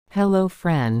Hello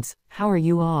friends, how are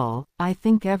you all? I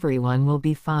think everyone will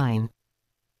be fine.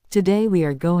 Today we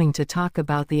are going to talk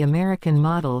about the American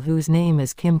model whose name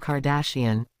is Kim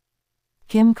Kardashian.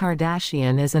 Kim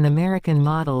Kardashian is an American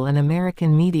model and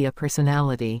American media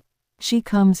personality. She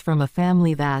comes from a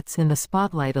family that's in the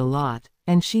spotlight a lot,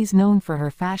 and she's known for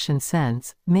her fashion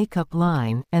sense, makeup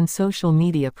line, and social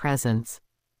media presence.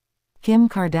 Kim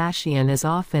Kardashian is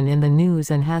often in the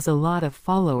news and has a lot of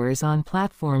followers on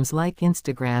platforms like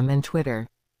Instagram and Twitter.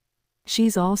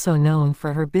 She's also known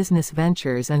for her business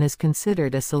ventures and is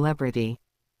considered a celebrity.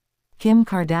 Kim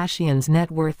Kardashian's net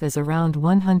worth is around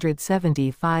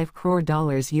 $175 crore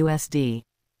USD.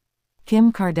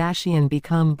 Kim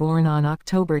Kardashian born on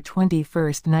October 21,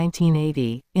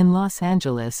 1980, in Los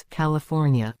Angeles,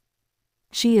 California.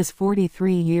 She is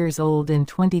 43 years old in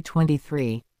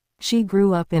 2023. She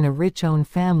grew up in a rich-owned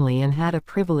family and had a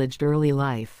privileged early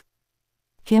life.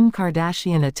 Kim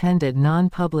Kardashian attended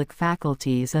non-public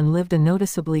faculties and lived a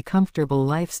noticeably comfortable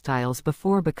lifestyles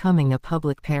before becoming a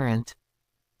public parent.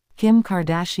 Kim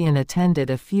Kardashian attended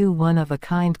a few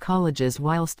one-of-a-kind colleges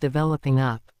whilst developing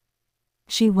up.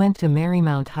 She went to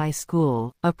Marymount High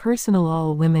School, a personal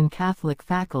all-women Catholic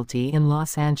faculty in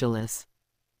Los Angeles.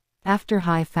 After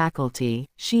high faculty,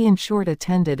 she in short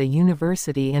attended a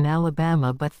university in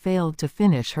Alabama but failed to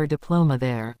finish her diploma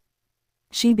there.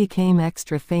 She became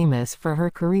extra famous for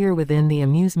her career within the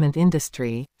amusement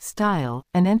industry, style,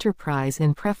 and enterprise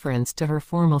in preference to her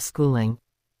formal schooling.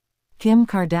 Kim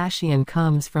Kardashian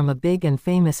comes from a big and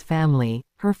famous family.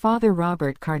 Her father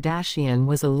Robert Kardashian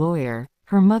was a lawyer,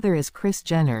 her mother is Kris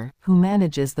Jenner, who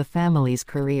manages the family's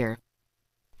career.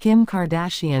 Kim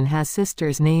Kardashian has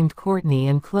sisters named Kourtney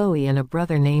and Khloe and a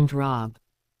brother named Rob.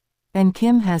 And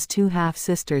Kim has two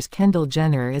half-sisters. Kendall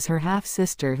Jenner is her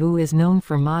half-sister who is known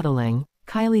for modeling.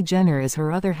 Kylie Jenner is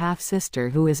her other half-sister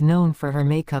who is known for her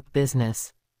makeup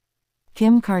business.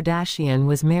 Kim Kardashian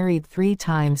was married 3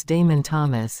 times. Damon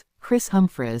Thomas, Kris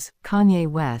Humphries, Kanye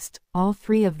West, all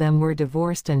 3 of them were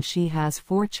divorced, and she has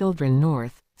 4 children.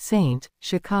 North, St.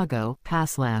 Chicago,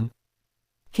 Paslam.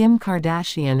 Kim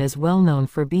Kardashian is well known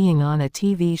for being on a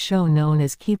TV show known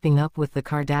as Keeping Up with the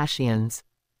Kardashians.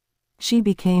 She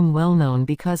became well known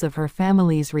because of her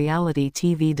family's reality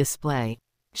TV display.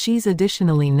 She's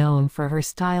additionally known for her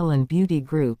style and beauty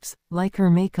groups, like her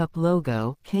makeup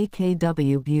logo,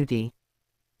 KKW Beauty.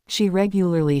 She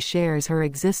regularly shares her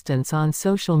existence on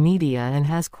social media and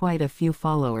has quite a few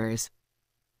followers.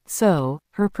 So,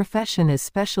 her profession is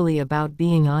specially about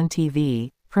being on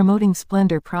TV, promoting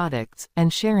Splendor products,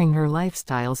 and sharing her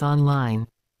lifestyles online.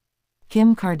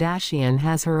 Kim Kardashian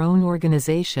has her own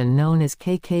organization known as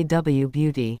KKW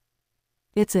Beauty.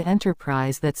 It's an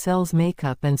enterprise that sells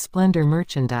makeup and Splendor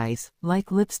merchandise, like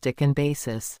lipstick and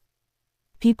bases.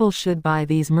 People should buy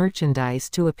these merchandise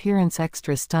to appearance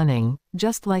extra stunning,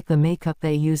 just like the makeup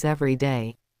they use every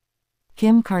day.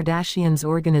 Kim Kardashian's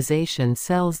organization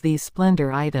sells these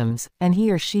Splendor items, and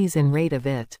he or she's in rate of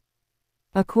it.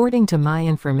 According to my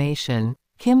information,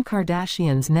 Kim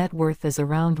Kardashian's net worth is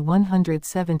around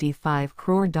 $175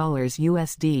 crore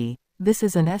USD. This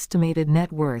is an estimated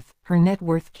net worth. Her net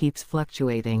worth keeps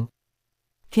fluctuating.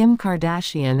 Kim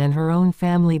Kardashian and her own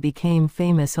family became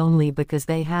famous only because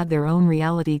they had their own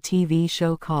reality TV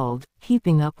show called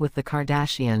Keeping Up with the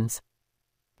Kardashians.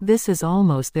 This is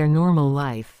almost their normal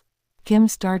life. Kim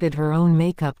started her own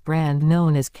makeup brand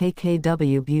known as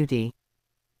KKW Beauty.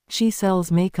 She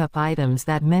sells makeup items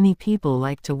that many people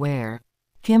like to wear.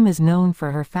 Kim is known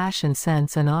for her fashion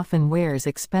sense and often wears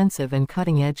expensive and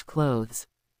cutting-edge clothes.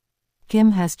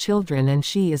 Kim has children and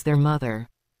she is their mother.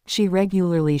 She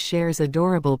regularly shares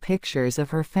adorable pictures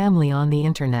of her family on the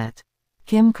internet.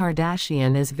 Kim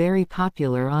Kardashian is very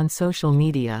popular on social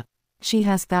media. She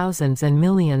has thousands and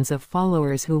millions of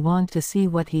followers who want to see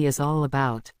what he is all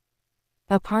about.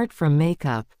 Apart from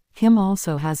makeup, Kim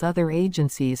also has other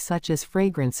agencies such as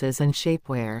fragrances and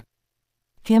shapewear.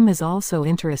 Kim is also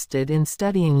interested in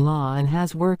studying law and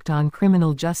has worked on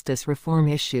criminal justice reform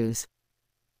issues.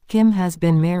 Kim has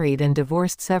been married and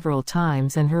divorced several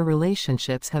times, and her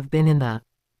relationships have been in the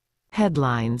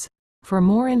headlines. For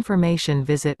more information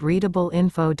visit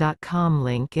readableinfo.com,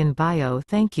 link in bio.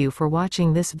 Thank you for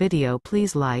watching this video.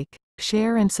 Please like,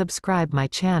 share and subscribe my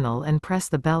channel and press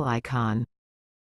the bell icon.